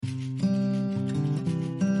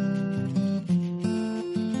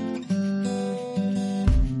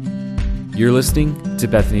You're listening to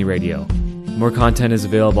Bethany Radio. More content is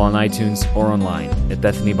available on iTunes or online at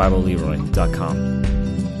BethanyBibleLeroy.com.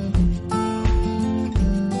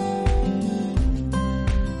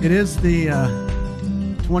 It is the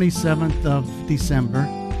 27th of December,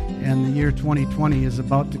 and the year 2020 is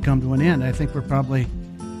about to come to an end. I think we're probably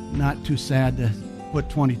not too sad to put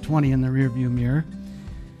 2020 in the rearview mirror.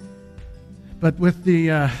 But with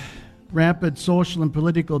the rapid social and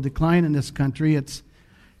political decline in this country, it's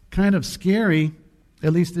kind of scary,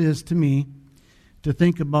 at least it is to me, to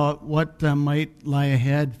think about what might lie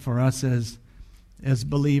ahead for us as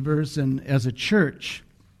believers and as a church.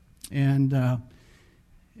 And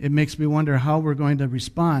it makes me wonder how we're going to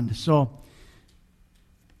respond. So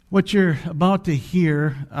what you're about to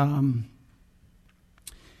hear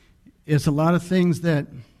is a lot of things that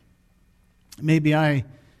maybe I'm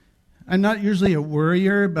not usually a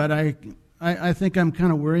worrier, but I think I'm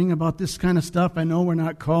kind of worrying about this kind of stuff. I know we're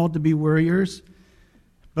not called to be worriers,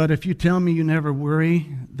 but if you tell me you never worry,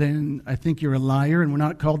 then I think you're a liar, and we're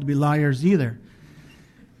not called to be liars either.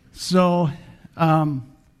 So, and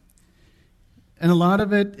a lot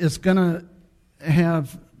of it is going to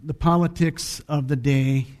have the politics of the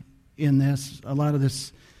day in this. A lot of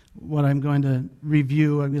this, what I'm going to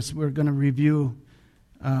review, I guess we're going to review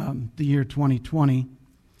the year 2020.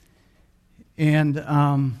 And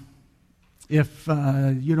if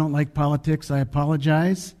you don't like politics, I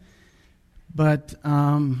apologize. But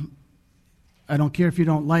I don't care if you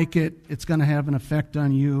don't like it. It's going to have an effect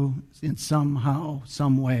on you in somehow,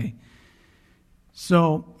 some way.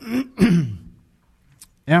 So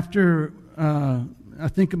after, I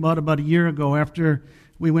think about a year ago, after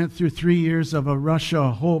we went through 3 years of a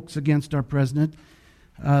Russia hoax against our president,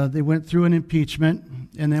 they went through an impeachment,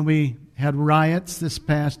 and then we had riots this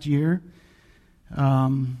past year.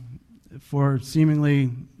 For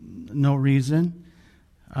seemingly no reason,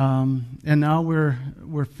 and now we're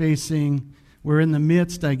in the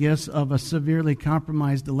midst, I guess, of a severely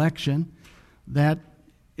compromised election that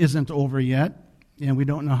isn't over yet, and we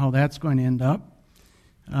don't know how that's going to end up.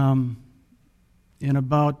 In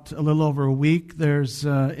about a little over a week, there's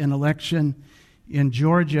an election in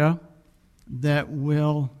Georgia that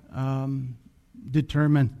will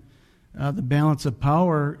determine the balance of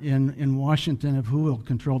power in Washington of who will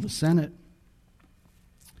control the Senate.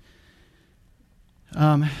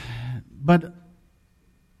 But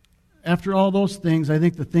after all those things, I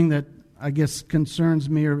think the thing that I guess concerns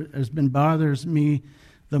me or bothers me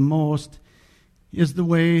the most is the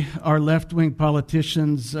way our left-wing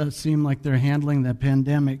politicians seem like they're handling the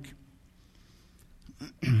pandemic.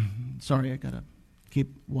 Sorry, I gotta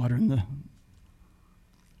keep watering the...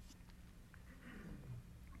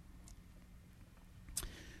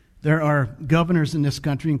 There are governors in this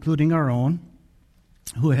country, including our own,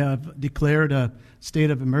 who have declared a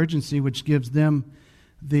state of emergency, which gives them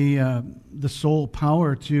the sole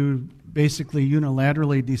power to basically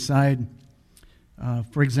unilaterally decide,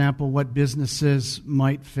 for example, what businesses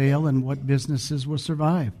might fail and what businesses will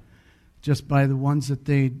survive, just by the ones that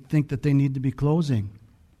they think that they need to be closing.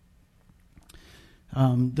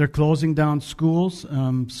 They're closing down schools.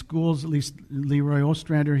 Schools, at least Leroy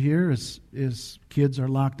Ostrander here, is kids are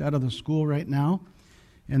locked out of the school right now,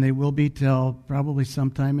 and they will be till probably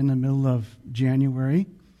sometime in the middle of January.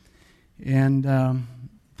 And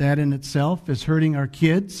that in itself is hurting our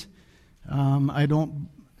kids. I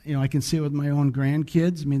can see it with my own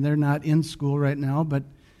grandkids. I mean, they're not in school right now, but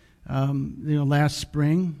last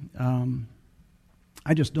spring,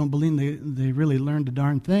 I just don't believe they really learned a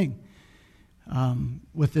darn thing.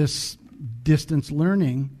 With this distance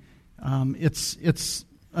learning, it's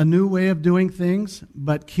a new way of doing things,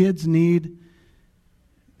 but kids need,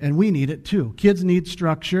 and we need it too. Kids need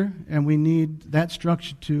structure, and we need that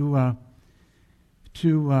structure to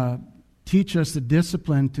teach us the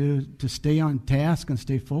discipline to stay on task and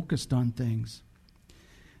stay focused on things.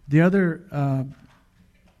 The other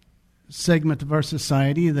segment of our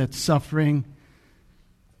society that's suffering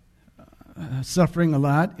a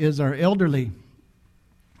lot is our elderly.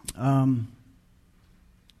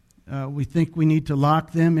 We think we need to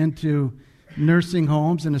lock them into nursing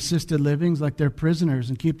homes and assisted livings like they're prisoners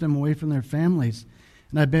and keep them away from their families.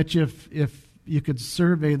 And I bet you if you could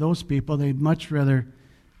survey those people, they'd much rather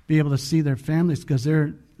be able to see their families because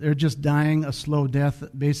they're just dying a slow death,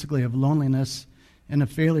 basically, of loneliness and a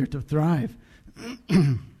failure to thrive.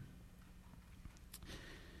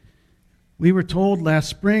 We were told last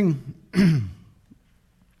spring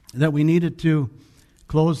that we needed to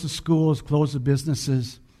close the schools, close the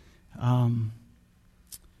businesses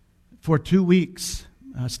for 2 weeks,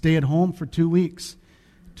 stay at home for 2 weeks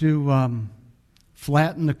to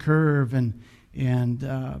flatten the curve and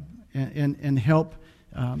and help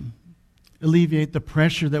alleviate the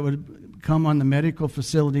pressure that would come on the medical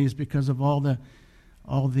facilities because of all the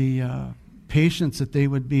patients that they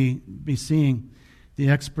would be seeing. The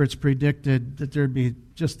experts predicted that there'd be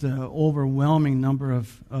just an overwhelming number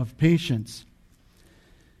of patients.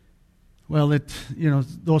 Well,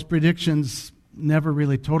 those predictions never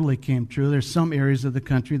really totally came true. There's some areas of the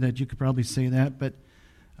country that you could probably say that, but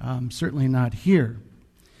certainly not here.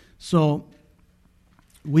 So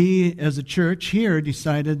we, as a church here,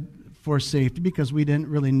 decided for safety, because we didn't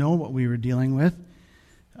really know what we were dealing with,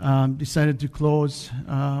 decided to close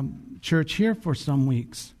church here for some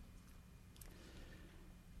weeks.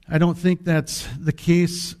 I don't think that's the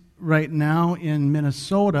case right now in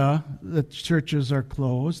Minnesota, that churches are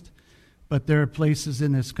closed, but there are places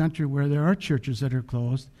in this country where there are churches that are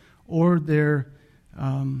closed, or there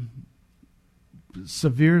are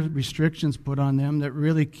severe restrictions put on them that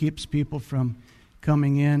really keeps people from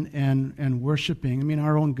coming in and worshiping. I mean,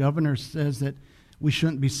 our own governor says that we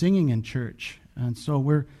shouldn't be singing in church, and so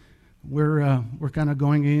we're kind of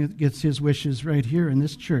going against his wishes right here in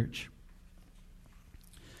this church.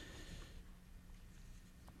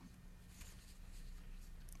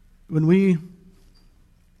 When we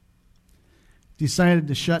decided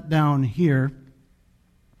to shut down here,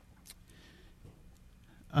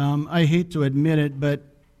 I hate to admit it, but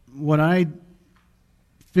what I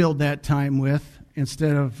filled that time with,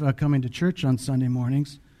 instead of coming to church on Sunday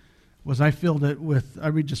mornings, was I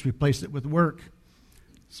just replaced it with work.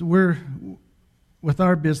 So with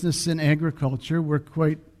our business in agriculture, we're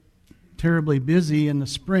quite terribly busy in the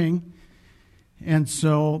spring, and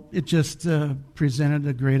so it just presented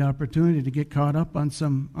a great opportunity to get caught up on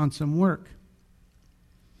some work.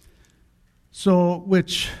 So,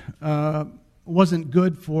 which wasn't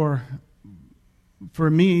good for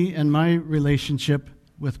me and my relationship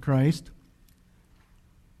with Christ.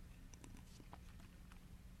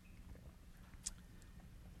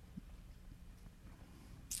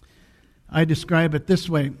 I describe it this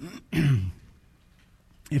way: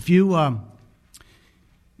 if you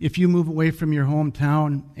move away from your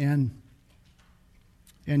hometown and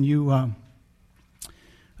you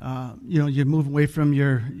you move away from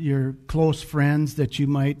your close friends that you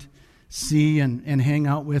might see and hang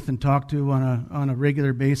out with and talk to on a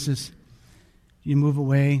regular basis, you move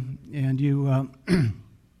away and you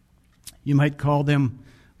might call them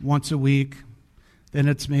once a week. Then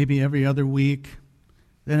it's maybe every other week.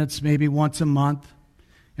 Then it's maybe once a month,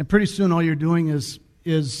 and pretty soon all you're doing is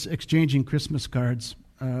exchanging Christmas cards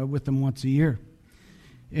with them once a year,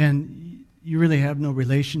 and you really have no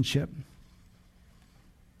relationship.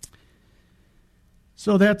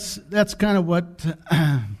 So that's kind of what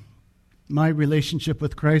my relationship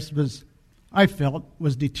with Christ I felt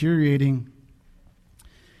was deteriorating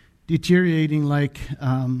like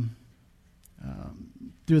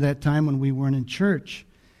through that time when we weren't in church.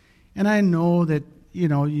 And I know that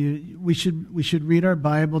we should read our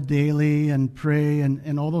Bible daily and pray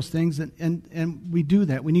and all those things, and we do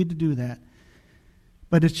that. We need to do that.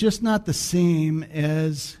 But it's just not the same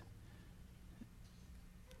as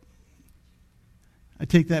I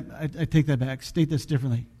take that back. State this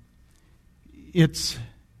differently. It's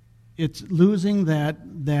losing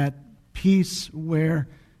that peace where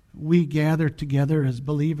we gather together as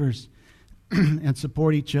believers and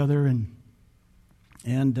support each other and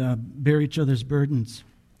bear each other's burdens.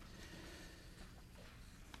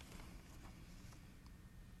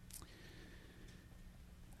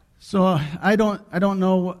 So I don't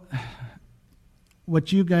know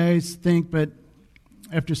what you guys think, but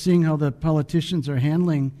after seeing how the politicians are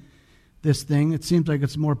handling this thing, it seems like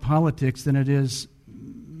it's more politics than it is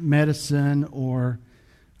medicine or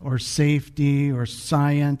safety or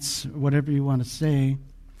science, whatever you want to say.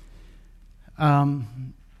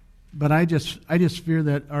 But I just fear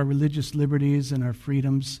that our religious liberties and our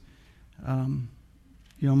freedoms,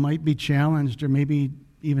 might be challenged or maybe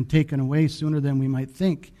even taken away sooner than we might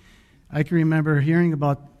think. I can remember hearing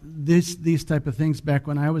about these type of things back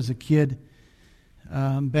when I was a kid.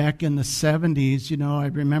 Back in the 70s, I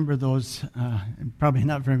remember those, probably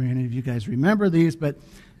not very many of you guys remember these, but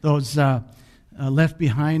those Left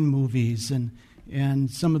Behind movies and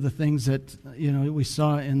some of the things that, we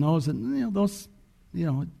saw in those, and,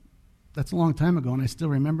 that's a long time ago, and I still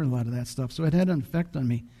remember a lot of that stuff. So it had an effect on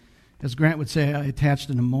me. As Grant would say, I attached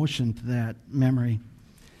an emotion to that memory.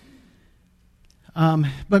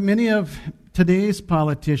 But many of today's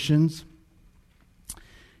politicians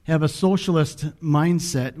have a socialist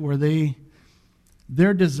mindset where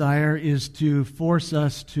their desire is to force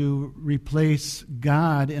us to replace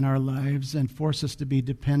God in our lives and force us to be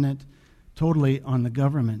dependent totally on the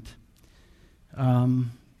government.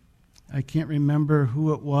 I can't remember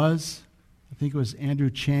who it was. I think it was Andrew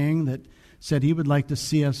Chang that said he would like to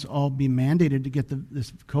see us all be mandated to get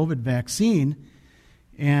this COVID vaccine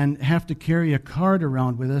and have to carry a card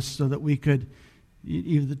around with us so that we could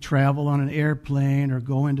either travel on an airplane or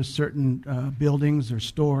go into certain buildings or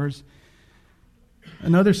stores.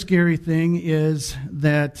 Another scary thing is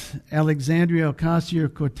that Alexandria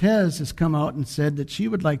Ocasio-Cortez has come out and said that she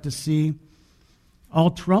would like to see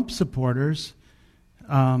all Trump supporters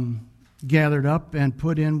gathered up and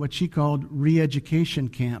put in what she called re-education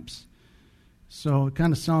camps. So it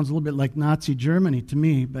kind of sounds a little bit like Nazi Germany to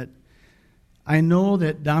me, but I know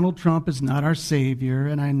that Donald Trump is not our savior,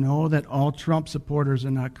 and I know that all Trump supporters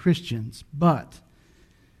are not Christians, but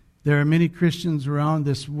there are many Christians around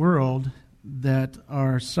this world that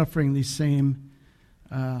are suffering those same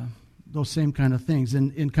kind of things.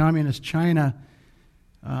 In communist China,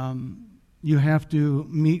 you have to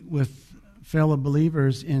meet with fellow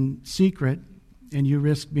believers in secret, and you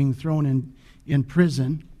risk being thrown in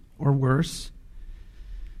prison or worse.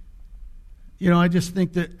 I just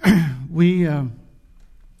think that we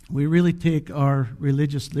really take our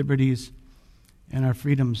religious liberties and our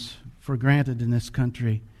freedoms for granted in this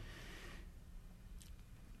country.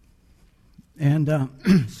 And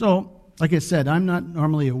so, like I said, I'm not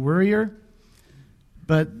normally a worrier,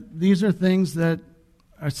 but these are things that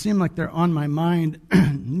seem like they're on my mind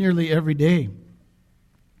nearly every day.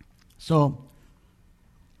 So,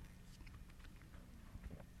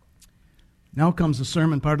 now comes the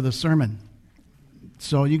sermon part of the sermon.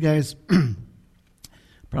 So you guys,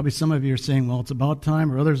 probably some of you are saying, well, it's about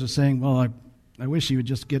time, or others are saying, well, I wish he would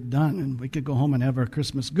just get done and we could go home and have our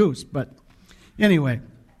Christmas goose. But anyway,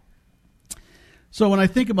 so when I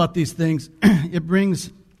think about these things, it brings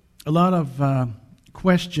a lot of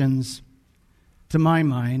questions to my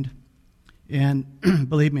mind. And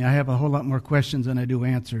believe me, I have a whole lot more questions than I do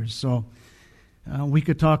answers. So we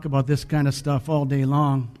could talk about this kind of stuff all day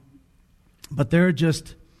long. But there are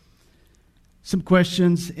just some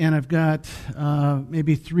questions, and I've got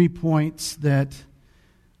maybe 3 points that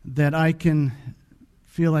I can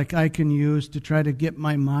feel like I can use to try to get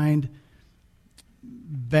my mind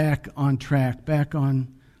back on track, back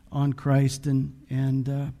on Christ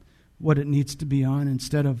and what it needs to be on,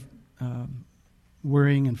 instead of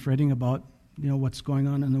worrying and fretting about what's going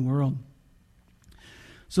on in the world.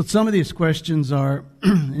 So some of these questions are,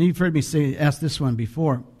 and you've heard me ask this one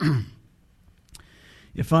before.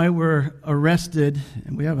 If I were arrested,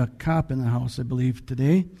 and we have a cop in the house, I believe,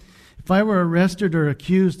 today. If I were arrested or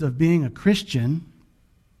accused of being a Christian,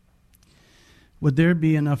 would there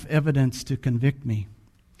be enough evidence to convict me?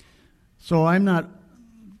 So I'm not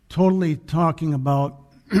totally talking about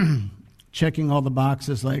checking all the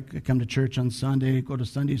boxes, like I come to church on Sunday, go to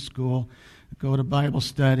Sunday school, go to Bible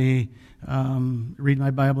study, read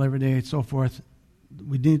my Bible every day, and so forth.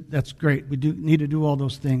 That's great. We do need to do all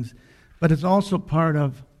those things. But it's also part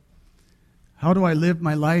of, how do I live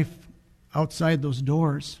my life outside those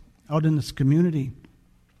doors, out in this community?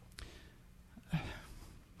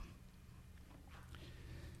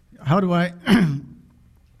 How do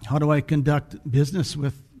I conduct business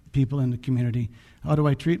with people in the community? How do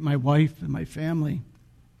I treat my wife and my family?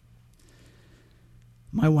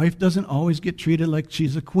 My wife doesn't always get treated like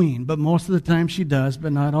she's a queen, but most of the time she does,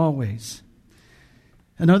 but not always.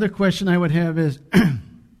 Another question I would have is,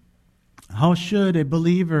 how should a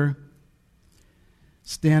believer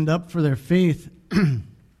stand up for their faith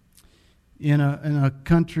in a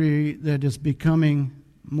country that is becoming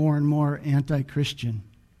more and more anti-Christian?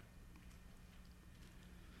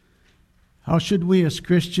 How should we as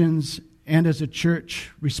Christians and as a church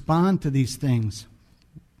respond to these things?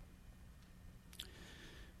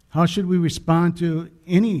 How should we respond to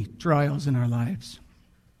any trials in our lives?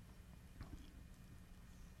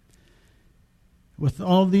 With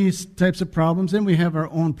all these types of problems, and we have our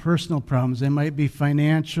own personal problems. They might be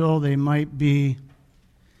financial, they might be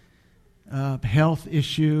health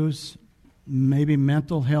issues, maybe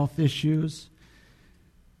mental health issues.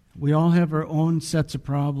 We all have our own sets of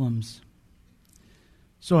problems.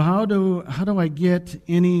 So how do I get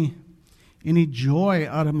any joy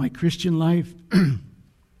out of my Christian life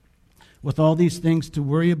with all these things to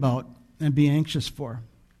worry about and be anxious for?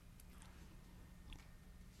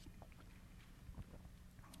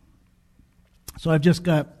 So I've just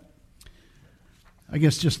got, I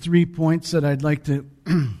guess, just 3 points that I'd like to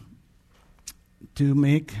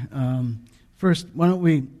make. First, why don't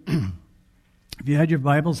we, if you had your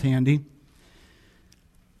Bibles handy,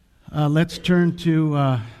 let's turn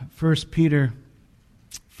to 1 Peter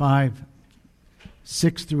 5,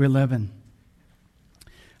 6 through 11.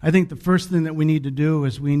 I think the first thing that we need to do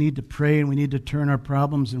is we need to pray and we need to turn our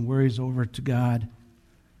problems and worries over to God.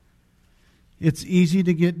 It's easy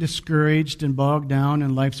to get discouraged and bogged down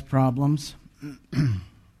in life's problems.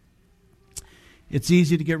 It's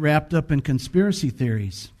easy to get wrapped up in conspiracy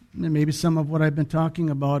theories. And maybe some of what I've been talking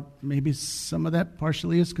about, maybe some of that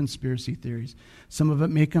partially is conspiracy theories. Some of it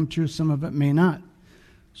may come true, some of it may not.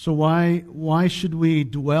 So why should we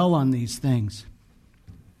dwell on these things?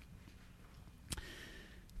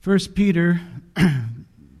 1 Peter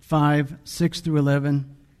 5, 6 through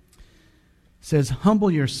 11 says,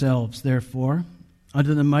 "Humble yourselves, therefore,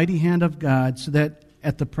 under the mighty hand of God, so that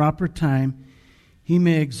at the proper time He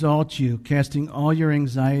may exalt you, casting all your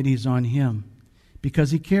anxieties on Him,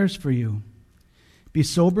 because He cares for you. Be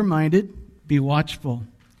sober-minded, be watchful.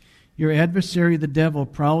 Your adversary, the devil,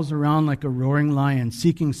 prowls around like a roaring lion,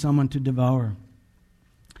 seeking someone to devour.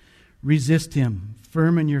 Resist him,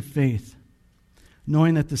 firm in your faith,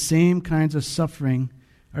 knowing that the same kinds of suffering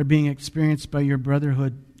are being experienced by your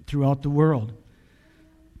brotherhood throughout the world.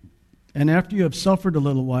 And after you have suffered a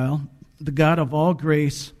little while, the God of all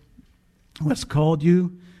grace, who has called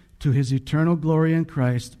you to His eternal glory in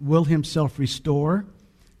Christ, will Himself restore,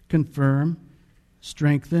 confirm,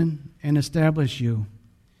 strengthen, and establish you.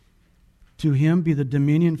 To Him be the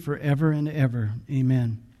dominion forever and ever.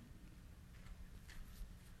 Amen."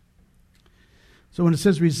 So when it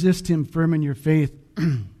says resist Him firm in your faith,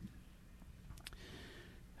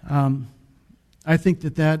 I think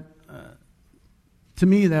that to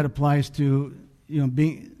me that applies to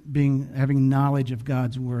having knowledge of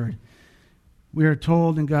God's Word. We are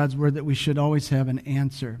told in God's Word that we should always have an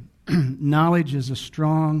answer. Knowledge is a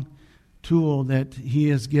strong tool that He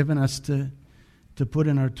has given us to put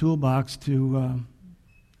in our toolbox to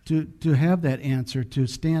have that answer, to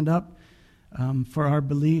stand up for our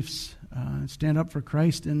beliefs, stand up for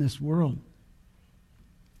Christ in this world.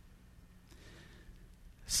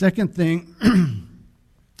 Second thing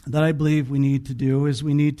that I believe we need to do is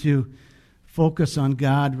we need to focus on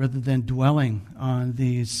God rather than dwelling on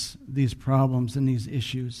these problems and these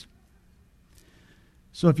issues.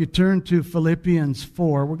 So if you turn to Philippians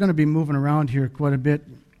 4, we're going to be moving around here quite a bit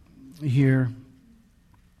here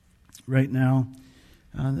right now.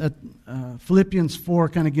 Philippians 4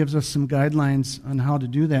 kind of gives us some guidelines on how to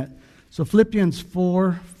do that. So Philippians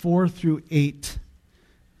 4 through 8.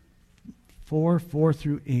 4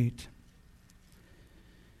 through 8.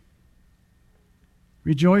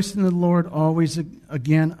 "Rejoice in the Lord always.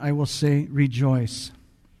 Again, I will say, rejoice.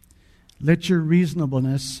 Let your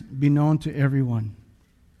reasonableness be known to everyone.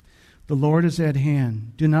 The Lord is at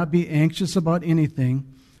hand. Do not be anxious about anything,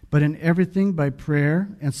 but in everything by prayer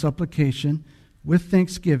and supplication, with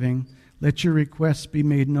thanksgiving, let your requests be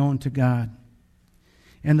made known to God.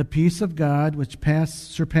 And the peace of God, which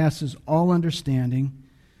surpasses all understanding,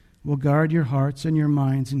 will guard your hearts and your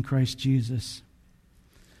minds in Christ Jesus.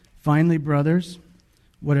 Finally, brothers,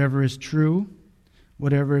 whatever is true,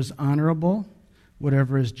 whatever is honorable,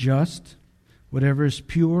 whatever is just, whatever is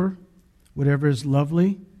pure, whatever is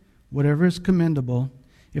lovely, whatever is commendable,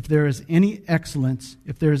 if there is any excellence,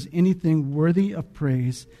 if there is anything worthy of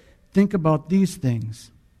praise, think about these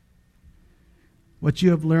things. What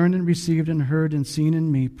you have learned and received and heard and seen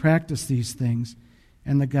in me, practice these things,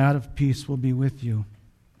 and the God of peace will be with you."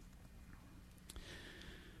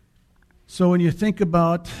 So when you think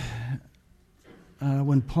about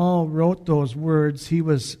when Paul wrote those words, he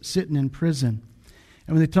was sitting in prison.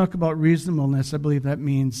 And when they talk about reasonableness, I believe that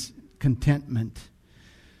means contentment.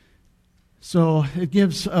 So it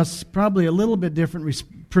gives us probably a little bit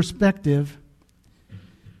different perspective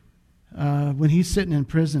when he's sitting in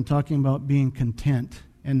prison talking about being content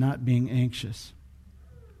and not being anxious.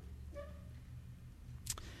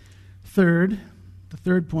 The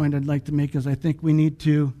third point I'd like to make is I think we need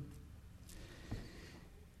to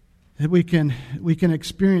that we can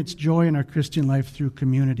experience joy in our Christian life through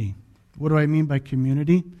community. What do I mean by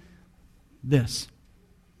community? This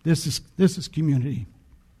is community.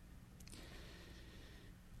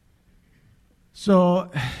 So,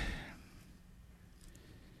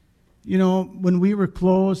 when we were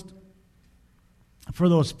closed for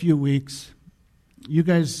those few weeks, you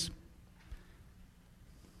guys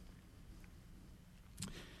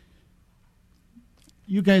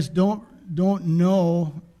don't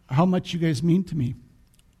know how much you guys mean to me.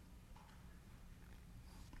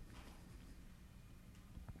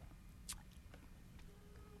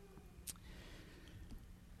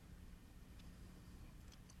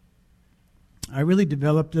 I really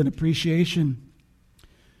developed an appreciation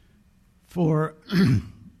for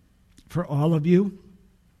all of you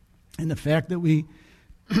and the fact that we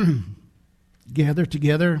gather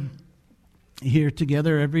together here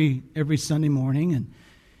together every Sunday morning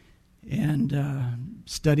and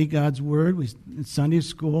study God's Word. In Sunday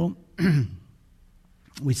school,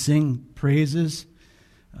 we sing praises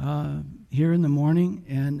here in the morning.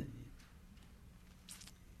 And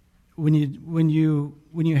when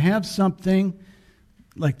you have something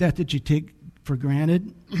like that you take for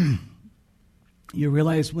granted, you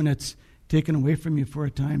realize when it's taken away from you for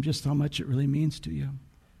a time just how much it really means to you.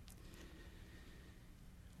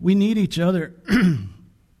 We need each other.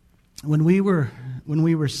 When we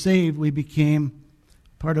were saved, we became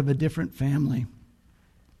part of a different family.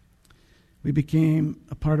 We became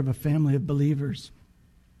a part of a family of believers.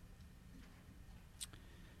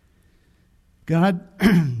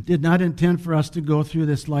 God did not intend for us to go through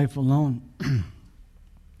this life alone.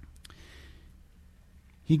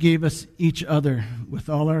 He gave us each other. With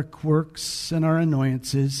all our quirks and our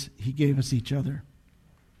annoyances, He gave us each other.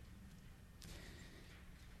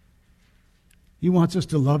 He wants us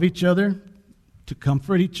to love each other, to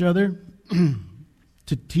comfort each other,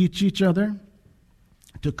 to teach each other,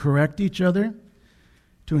 to correct each other,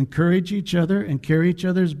 to encourage each other and carry each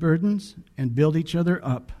other's burdens and build each other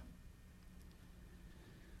up.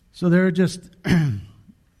 So there are just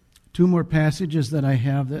two more passages that I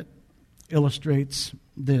have that illustrates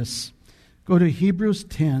this. Go to Hebrews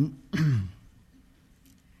 10.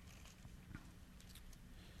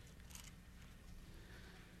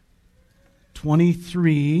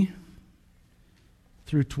 23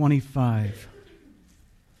 through 25.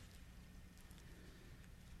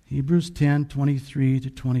 Hebrews 10, 23 to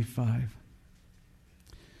 25.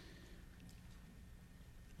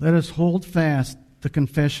 Let us hold fast the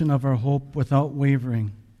confession of our hope without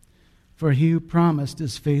wavering, for He who promised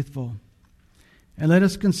is faithful. And let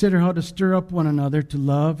us consider how to stir up one another to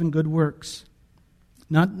love and good works,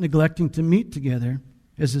 not neglecting to meet together,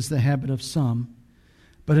 as is the habit of some,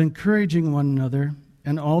 but encouraging one another,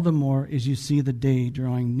 and all the more as you see the day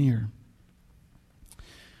drawing near.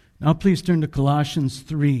 Now please turn to Colossians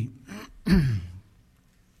 3.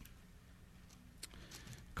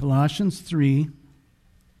 Colossians 3,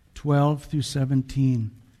 12 through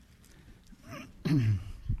 17.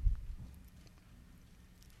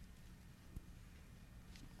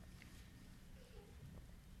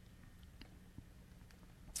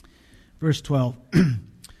 Verse 12.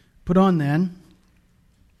 Put on then,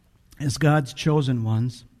 as God's chosen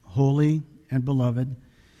ones, holy and beloved,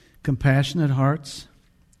 compassionate hearts,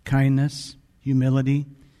 kindness, humility,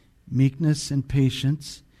 meekness, and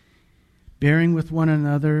patience, bearing with one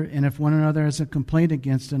another, and if one another has a complaint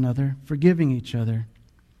against another, forgiving each other,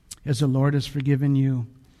 as the Lord has forgiven you,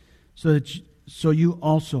 so you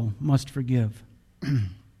also must forgive.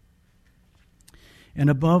 And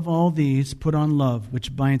above all these, put on love,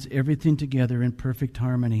 which binds everything together in perfect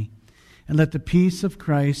harmony. And let the peace of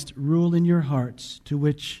Christ rule in your hearts, to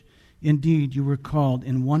which indeed you were called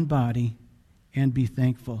in one body, and be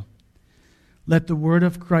thankful. Let the word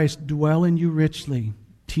of Christ dwell in you richly,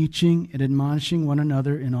 teaching and admonishing one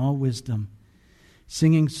another in all wisdom,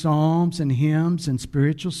 singing psalms and hymns and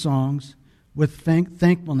spiritual songs with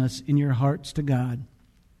thankfulness in your hearts to God.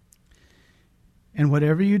 And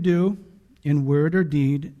whatever you do, in word or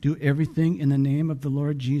deed, do everything in the name of the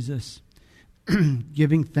Lord Jesus,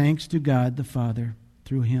 giving thanks to God the Father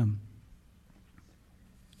through Him.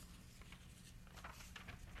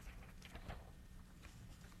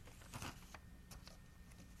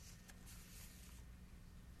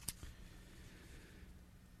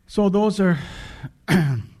 So those are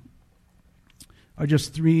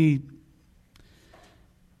just three,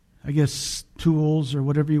 I guess, tools or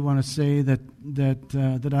whatever you want to say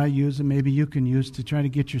that I use, and maybe you can use to try to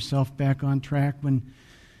get yourself back on track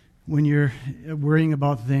when you're worrying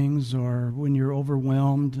about things, or when you're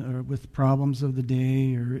overwhelmed or with problems of the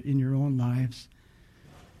day or in your own lives.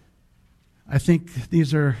 I think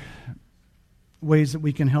these are ways that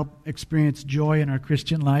we can help experience joy in our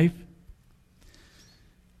Christian life.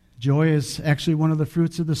 Joy is actually one of the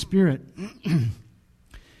fruits of the Spirit.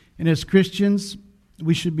 And as Christians,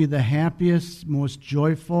 we should be the happiest, most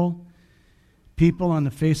joyful people on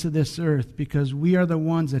the face of this earth, because we are the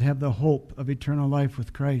ones that have the hope of eternal life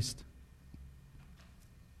with Christ.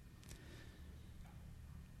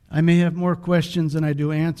 I may have more questions than I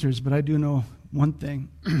do answers, but I do know one thing.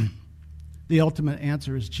 The ultimate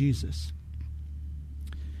answer is Jesus.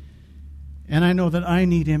 And I know that I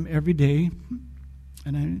need Him every day,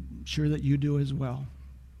 and I'm sure that you do as well.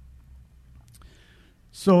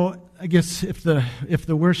 So I guess if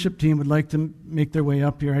the worship team would like to make their way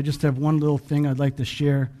up here, I just have one little thing I'd like to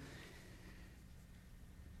share.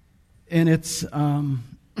 And it's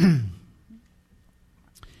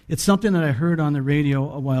It's something that I heard on the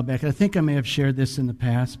radio a while back. I think I may have shared this in the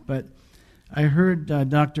past, but I heard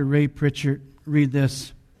Dr. Ray Pritchard read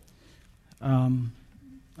this on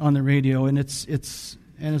the radio, and it's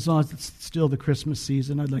as long as it's still the Christmas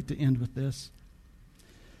season, I'd like to end with this.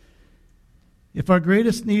 If our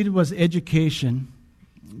greatest need was education,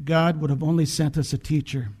 God would have only sent us a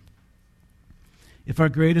teacher. If our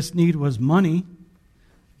greatest need was money,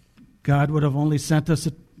 God would have only sent us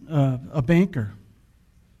a banker.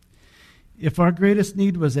 If our greatest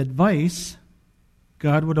need was advice,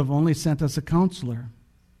 God would have only sent us a counselor.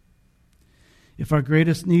 If our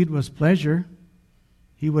greatest need was pleasure,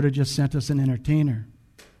 He would have just sent us an entertainer.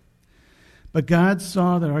 But God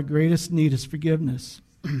saw that our greatest need is forgiveness.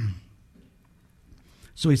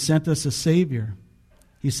 So He sent us a Savior.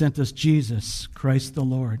 He sent us Jesus, Christ the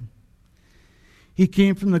Lord. He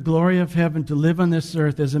came from the glory of heaven to live on this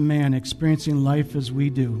earth as a man, experiencing life as we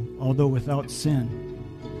do, although without sin.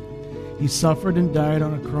 He suffered and died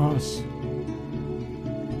on a cross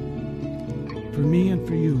for me and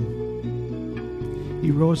for you.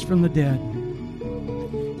 He rose from the dead.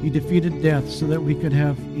 He defeated death so that we could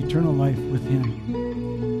have eternal life with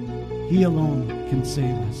Him. He alone can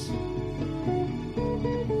save us.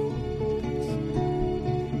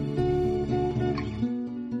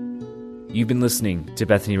 You've been listening to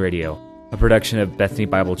Bethany Radio, a production of Bethany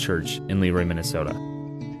Bible Church in Leroy, Minnesota.